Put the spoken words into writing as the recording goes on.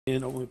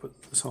in. Oh, let me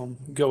put this home.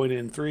 Going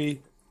in 3,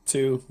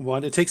 2,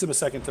 1. It takes them a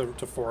second to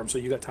form, so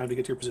you got time to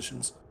get to your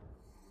positions.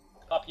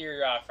 Pop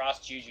your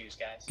frost jujus,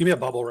 guys. Give me a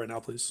bubble right now,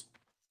 please.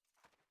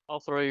 I'll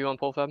throw you on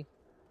pole fab.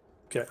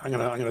 Okay, I'm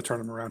gonna turn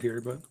them around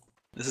here, but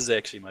This is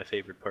actually my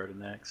favorite part of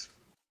Nax.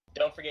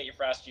 Don't forget your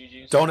frost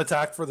jujus. don't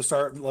attack for the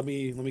start. Let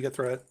me get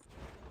threat.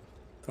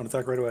 Don't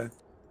attack right away.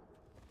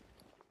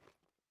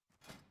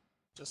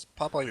 Just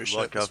pop all your shit.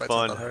 Luck, This have fight's not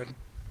fun. that hard.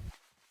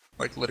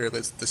 Like literally,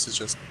 this is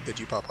just did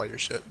you pop all your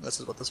shit? This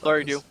is what this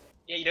Sorry, fight is. do.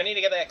 Yeah, you don't need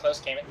to get that close,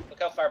 Cayman. Look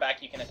how far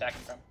back you can attack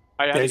him from.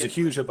 Yeah, he's a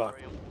huge hitbox.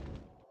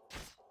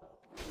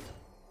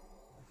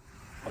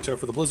 Watch out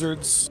for the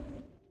blizzards.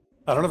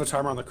 I don't have a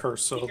timer on the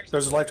curse, so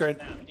there's a life drain.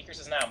 Decurse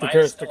is now. The Mine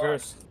curse, is the still on.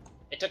 curse.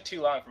 It took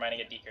too long for mine to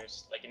get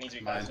decurse. Like, it needs to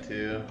be Mine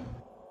faster.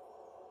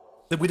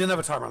 too. We didn't have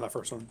a timer on that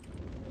first one.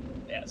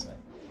 Yeah, that's fine.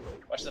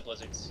 Watch the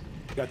blizzards.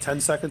 We got 10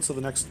 seconds to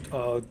the next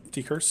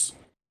decurse.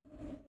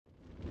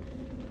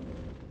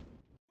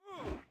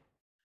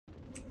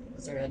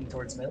 They're heading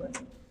towards melee.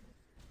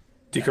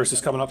 Decurse is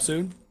coming up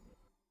soon.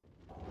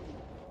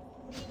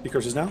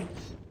 Decurse is now.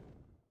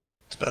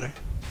 It's better.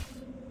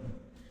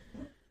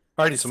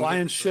 Alright, he's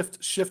flying. Shift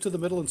to the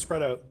middle and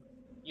spread out.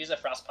 Use a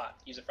frost pot.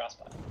 Use a frost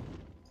pot.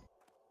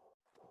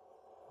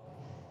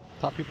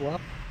 Top people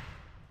up.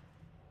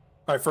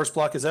 Alright, first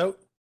block is out.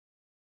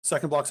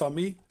 Second block's on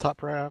me.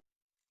 Top wrap.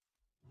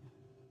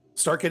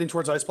 Start getting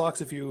towards ice blocks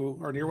if you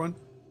are near one.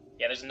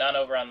 Yeah, there's none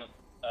over on the.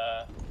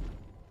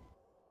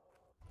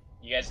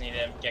 You guys need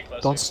to get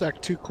closer. Don't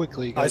stack too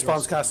quickly. You Ice guys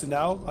bomb's casting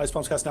now. Ice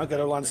bomb's casting now. Get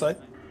out of line of sight.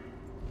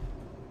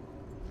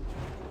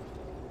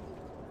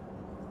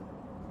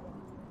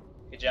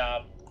 Good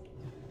job.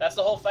 That's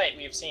the whole fight.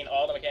 We've seen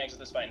all the mechanics of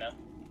this fight now.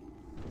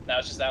 Now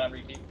it's just that on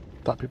repeat.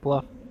 Top people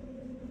up.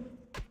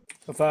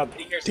 The fab.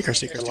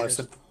 Decurse.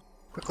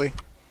 Quickly.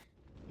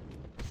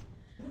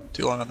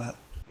 Too long on that.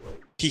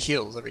 He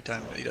heals every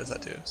time he does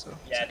that too. So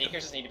Yeah,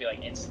 decurses need to be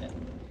like instant.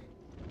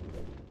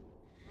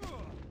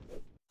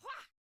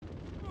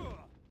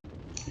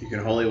 You can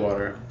holy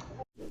water.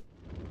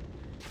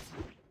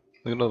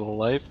 Look at all the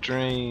life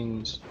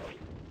drains.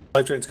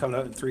 Life drain's coming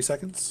out in 3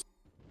 seconds.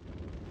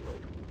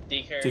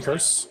 Decurse.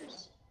 Decurse.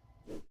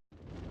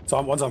 It's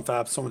on, one's on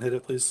fab. Someone hit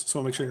it, please.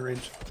 Someone make sure you're in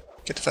range.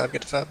 get to fab.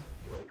 Get to fab.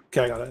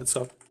 Okay, I got it. It's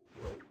up.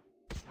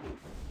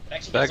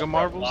 Actually, Bag gets of up for a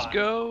marbles, lot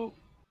go!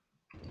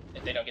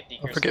 If they don't get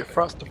decurse. Don't forget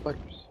frost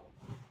deflectors.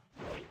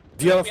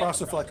 If you have a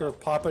frost deflector,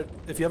 pop it.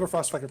 If you have a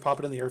frost deflector, pop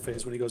it in the air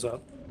phase when he goes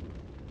up.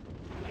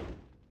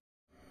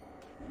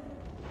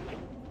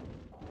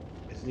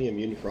 Isn't he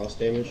immune to frost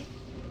damage?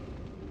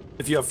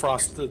 If you have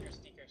frost,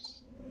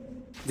 Decurse.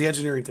 the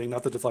engineering thing,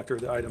 not the deflector,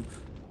 the item.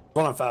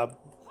 One on fab.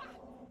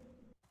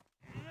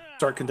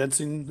 Start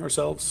condensing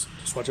ourselves.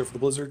 Just watch out for the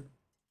blizzard.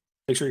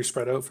 Make sure you're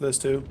spread out for this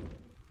too.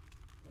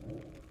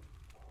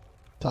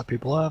 Top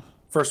people up.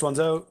 First one's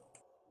out.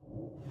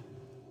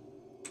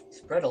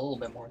 Spread a little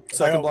bit more.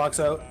 Second block's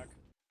out.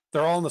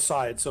 They're all on the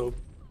side, so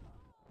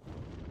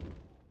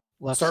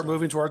Left. start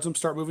moving towards them.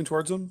 Start moving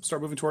towards them.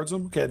 Start moving towards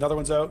them. Okay, another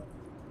one's out.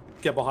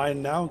 Get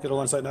behind now. Get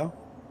on sight now.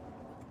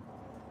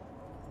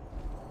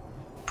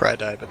 Pride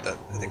died, but that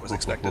I think was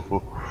expected.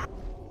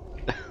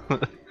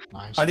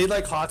 Nice. I need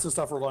like hots and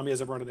stuff around me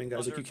as I'm running in,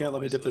 guys. Like you can't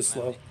let me dip this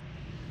slow.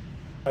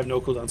 I have no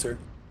cooldowns here.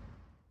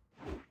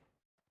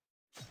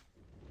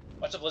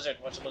 Watch the blizzard.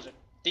 Watch the blizzard.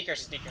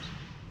 Decurse is decurse.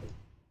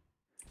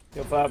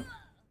 Yo, fab.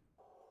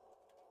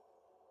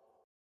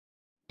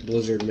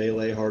 Blizzard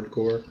melee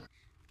hardcore.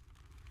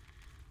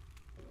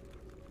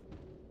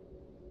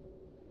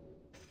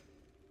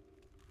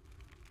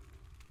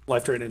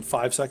 Life drain in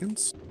 5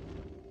 seconds.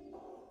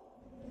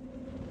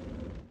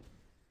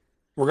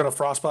 We're gonna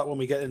frostbot when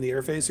we get in the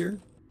air phase here.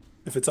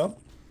 If it's up.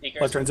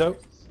 Decurse. Life drain's out.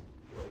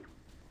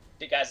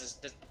 Dude, guys,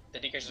 the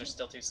decurses are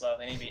still too slow.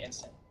 They need to be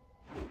instant.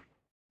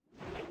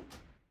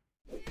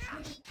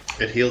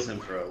 It heals him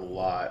for a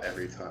lot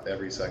every time,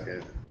 every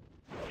second.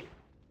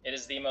 It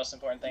is the most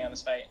important thing on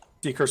this fight.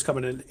 Decurse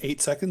coming in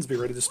 8 seconds. Be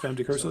ready to spam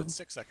decurse. So in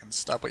 6 seconds,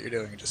 stop what you're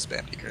doing and just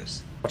spam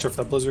decurse. Watch out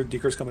for that blizzard.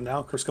 Decurse coming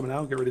now. Curse coming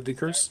now. Get ready to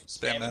decurse.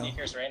 Spam now.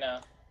 Decurse right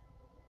now.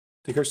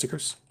 Decurse,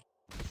 decurse.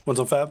 One's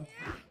on fab.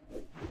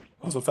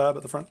 One's on fab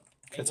at the front.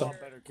 Okay, it's up.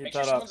 Better Make keep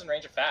sure that up. someone's in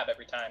range of fab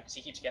every time, because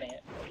he keeps getting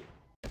it.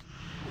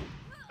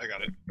 I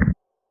got it.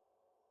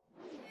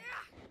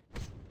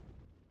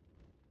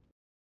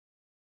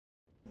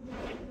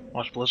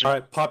 Watch blizzard.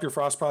 Alright, pop your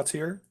frost pots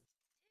here.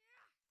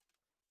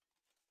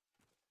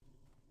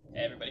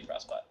 Everybody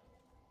frostbot.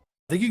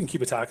 I think you can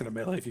keep attacking a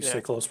melee if you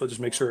stay close, but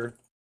just make sure.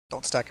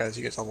 Don't stack, guys.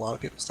 You get a lot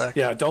of people stack.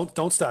 Yeah,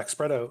 don't stack.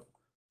 Spread out.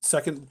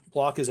 Second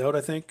block is out,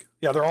 I think.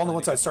 Yeah, they're all on the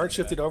one side. Start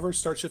shifting over.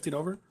 Start shifting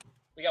over.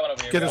 We got one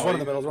over here. Okay, there's one in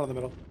the middle. There's one in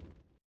the middle.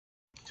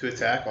 To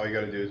attack, all you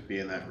gotta do is be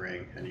in that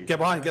ring, and you Get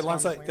behind. Get line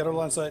sight. Get over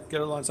line sight. Get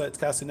over line sight. It's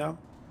casting now.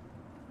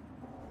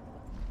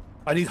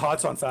 I need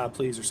hots on fab,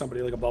 please, or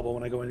somebody like a bubble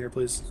when I go in here,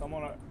 please.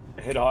 Someone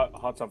hit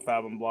hots on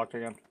fab and blocked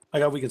again. I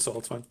got weakened soul.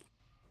 It's fine.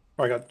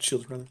 Or I got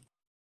shields rather.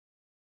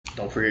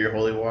 Don't forget your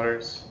holy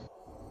waters.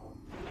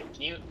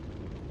 Can you?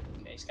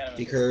 Okay, he's kind of.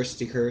 Decurse,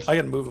 decurse. I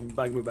can move him.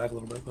 I can move back a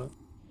little bit, but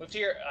Move to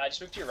your,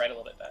 just move to your right a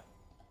little bit, Pat.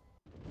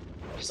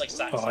 Just like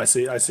side. Oh, I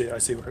see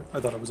where I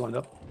thought I was lined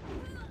up.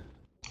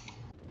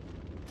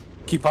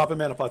 Keep popping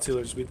mana pots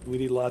healers. We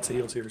need lots of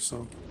heals here,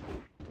 so.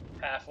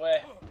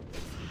 Halfway.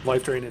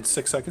 Life drain in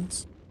 6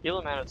 seconds. Heal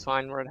him out, it's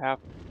fine, we're at half.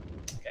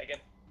 Okay, good.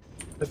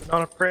 Living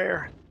on a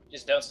prayer.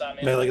 Just don't stop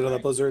me. Melee, get on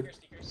that blizzard.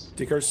 Decurse.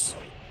 Decurse.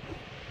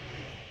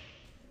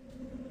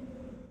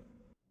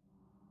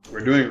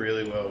 We're doing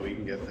really well. We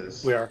can get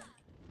this. We are.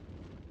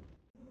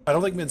 I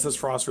don't think Min says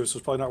Frosters, so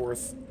it's probably not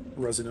worth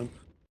resing him.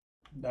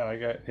 No, I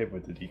got hit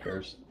with the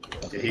decurse.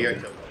 Yeah, he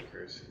got killed by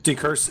curse.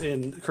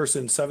 Curse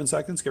in 7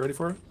 seconds. Get ready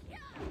for it.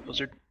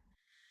 Blizzard.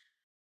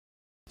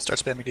 Start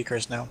spamming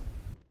decurse now.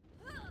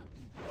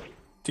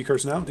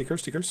 Decurse now.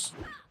 Decurse.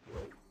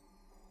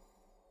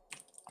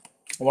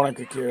 I want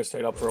to Kikira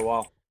stayed up for a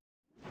while.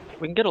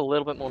 We can get a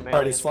little bit more melee.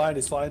 Alright,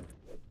 he's flying.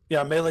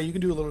 Yeah, melee, you can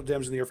do a little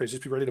damage in the air phase.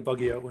 Just be ready to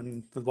buggy out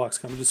when the blocks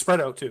come. Just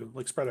spread out too.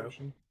 Like spread out.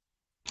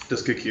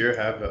 Does Kakir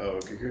have? Oh,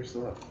 Kakir's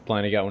still up.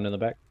 Planning got one in the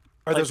back.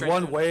 Alright, there's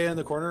one way in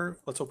the corner.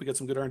 Let's hope we get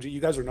some good RNG. You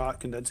guys are not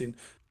condensing.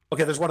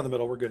 Okay, there's one in the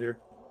middle. We're good here.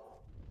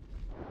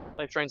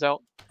 Life drains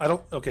out. I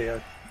don't. Okay,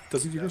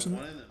 does he do Yeah,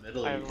 something? one in the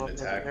middle I you have can one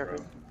attack over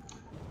from.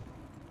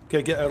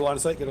 Okay, get out of line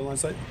of sight. Get out of line of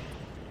sight.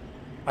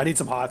 I need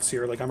some hots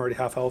here. Like I'm already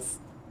half health.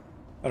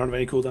 I don't have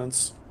any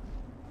cooldowns.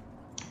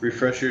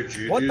 Refresh your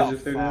What the Jujus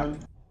if they're fuck? down.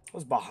 I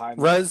was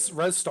behind. Res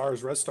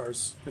stars.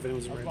 If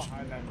anyone's in I was range.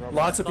 behind that grub.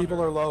 Lots of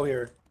people are low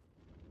here.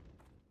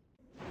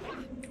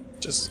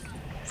 Just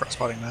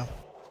frostspotting now.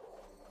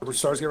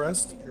 Stars get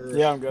rest.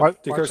 Yeah, I'm good.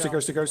 Decurse.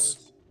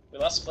 We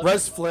lost split.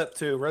 Res flip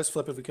too. Res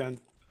flip if we can.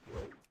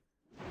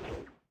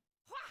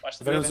 Watch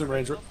the If anyone's in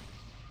movement. range.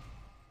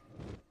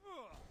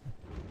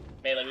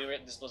 Melee,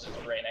 this blizzard's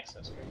right next to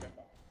us. Very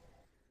careful.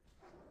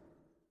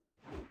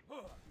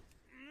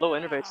 Low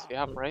innervates if you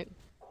have them, right?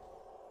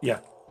 Yeah.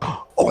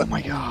 Oh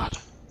my god.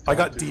 I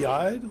got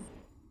DI'd.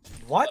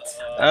 What?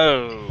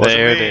 Oh, Wasn't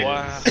there me.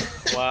 it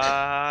is.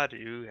 Why do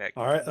you heck?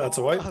 All right, that's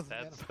a wipe.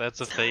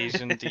 That's a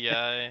Phasian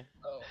DI.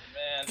 Oh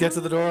man. Get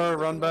to the door.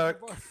 Run back.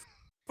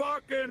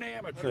 Fucking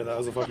amateur. Okay, that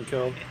was a fucking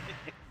kill.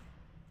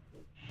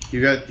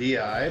 You got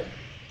DI.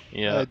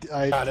 Yeah.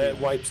 Got it.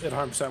 Wipes. It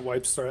 100%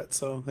 wipes threat,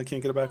 so I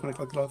can't get it back when I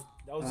click it off.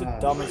 That was the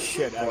dumbest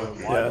shit ever.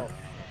 fuck Why yeah.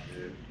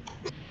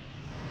 the-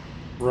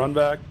 Run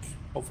back.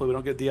 Hopefully we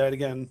don't get DI'd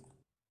again.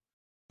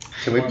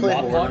 Can we Wanna play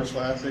mod Horde launch?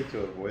 Classic to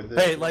avoid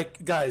this? Hey,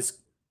 like guys,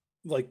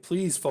 like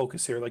please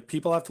focus here. Like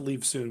people have to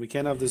leave soon. We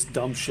can't have this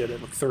dumb shit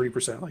at like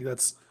 30%. Like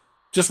that's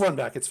just run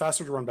back. It's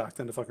faster to run back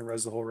than to fucking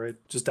res the whole raid.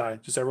 Just die.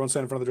 Just everyone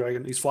stand in front of the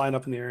dragon. He's flying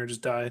up in the air.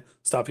 Just die.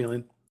 Stop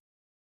healing.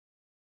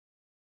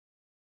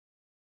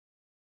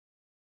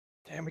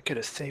 Damn, we could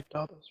have saved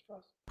all those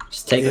frost.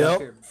 Just take it Yep. off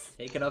your,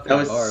 take it off That your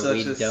was bar. such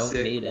We a don't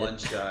sick need one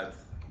it. shot.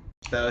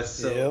 That was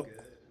so Yep.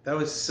 good. That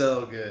was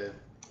so good.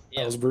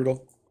 That was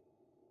brutal.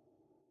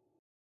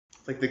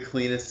 It's like the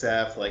cleanest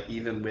Saf, like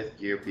even with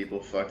gear,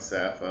 people fuck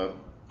Saf up.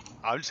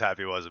 I'm just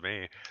happy it wasn't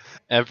me.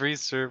 Every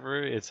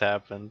server, it's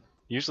happened.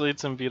 Usually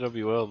it's in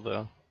BWL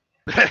though.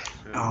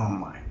 Oh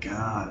my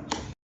god.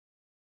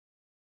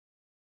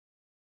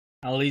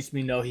 At least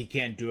we know he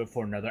can't do it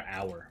for another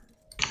hour.